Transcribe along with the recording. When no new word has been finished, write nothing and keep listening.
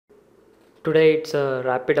Today it's a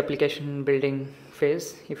rapid application building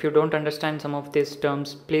phase. If you don't understand some of these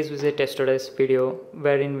terms, please visit yesterday's video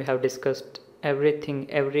wherein we have discussed everything,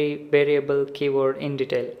 every variable keyword in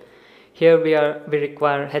detail. Here we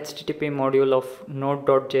require HTTP module of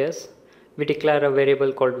Node.js. We declare a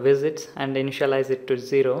variable called visits and initialize it to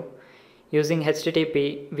 0. Using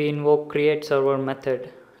HTTP, we invoke create server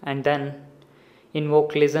method and then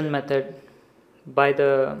invoke listen method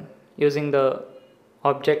using the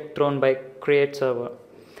object thrown by create server.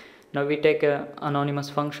 Now we take an anonymous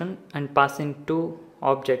function and pass in two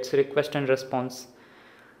objects, request and response.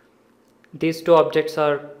 These two objects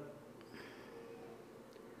are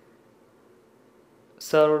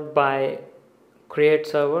served by create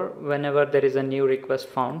server whenever there is a new request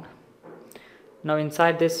found. Now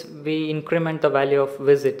inside this we increment the value of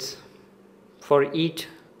visits for each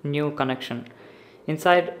new connection.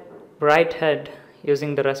 Inside write head,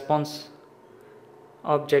 using the response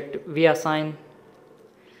object, we assign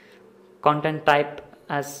content type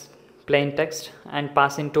as plain text and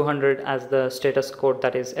pass in 200 as the status code,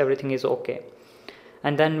 that is everything is okay.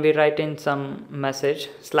 And then we write in some message,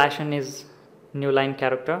 /n is new line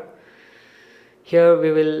character. Here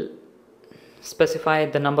we will specify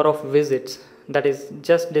the number of visits, that is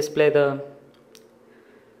just display the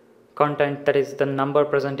content, that is the number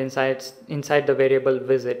present inside the variable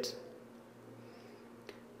visits,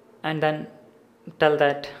 and then tell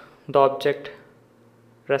that the object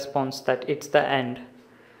response that it's the end.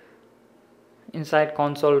 Inside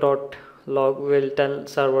console.log will tell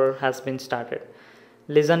server has been started.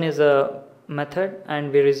 Listen is a method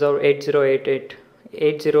and we reserve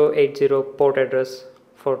 8080 port address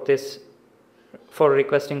for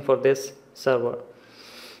requesting for this server.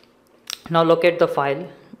 Now locate the file.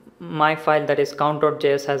 My file, that is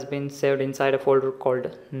count.js, has been saved inside a folder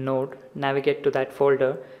called node. Navigate to that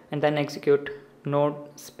folder and then execute node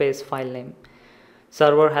space file name.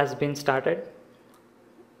 Server has been started.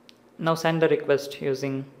 Now send the request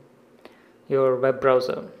using your web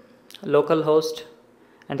browser. Localhost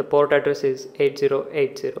and the port address is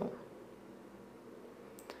 8080.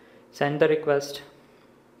 Send the request.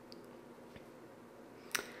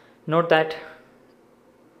 Note that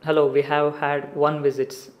hello, we have had 1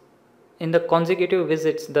 visits. In the consecutive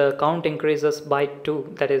visits the count increases by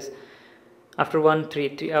 2, that is after 1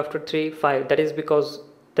 3, after 3 5. That is because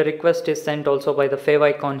the request is sent also by the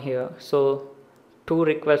favicon here, so 2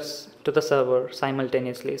 requests to the server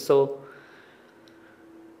simultaneously. So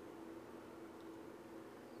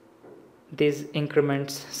these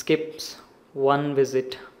increments skips 1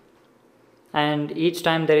 visit, and each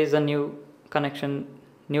time there is a new connection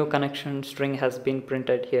string has been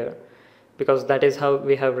printed here, because that is how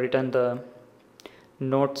we have written the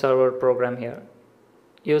node server program here.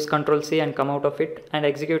 Use Ctrl+C and come out of it and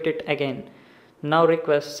execute it again. Now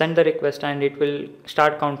send the request and it will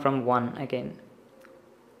start count from 1 again.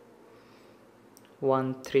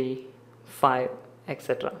 1 3 5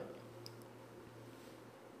 etc.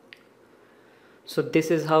 So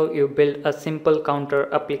this is how you build a simple counter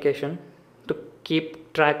application to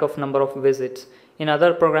keep track of number of visits. In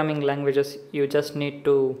other programming languages you just need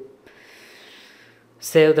to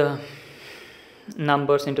save the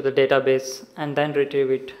numbers into the database and then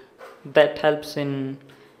retrieve it. That helps in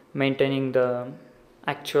maintaining the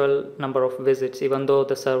actual number of visits even though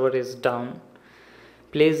the server is down.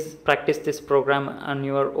 Please practice this program on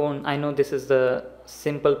your own. I know this is the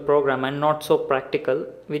simple program and not so practical.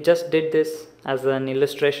 We just did this as an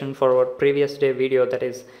illustration for our previous day video, that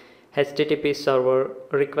is HTTP server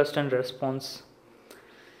request and response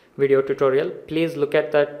video tutorial. Please look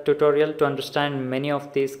at that tutorial to understand many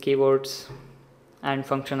of these keywords and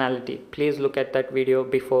functionality. Please look at that video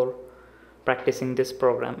before practicing this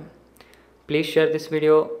program. Please share this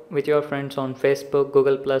video with your friends on Facebook,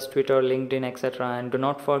 Google+, Twitter, LinkedIn, etc. and do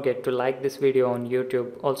not forget to like this video on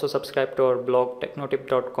YouTube. Also subscribe to our blog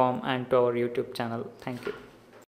technotip.com and to our YouTube channel. Thank you.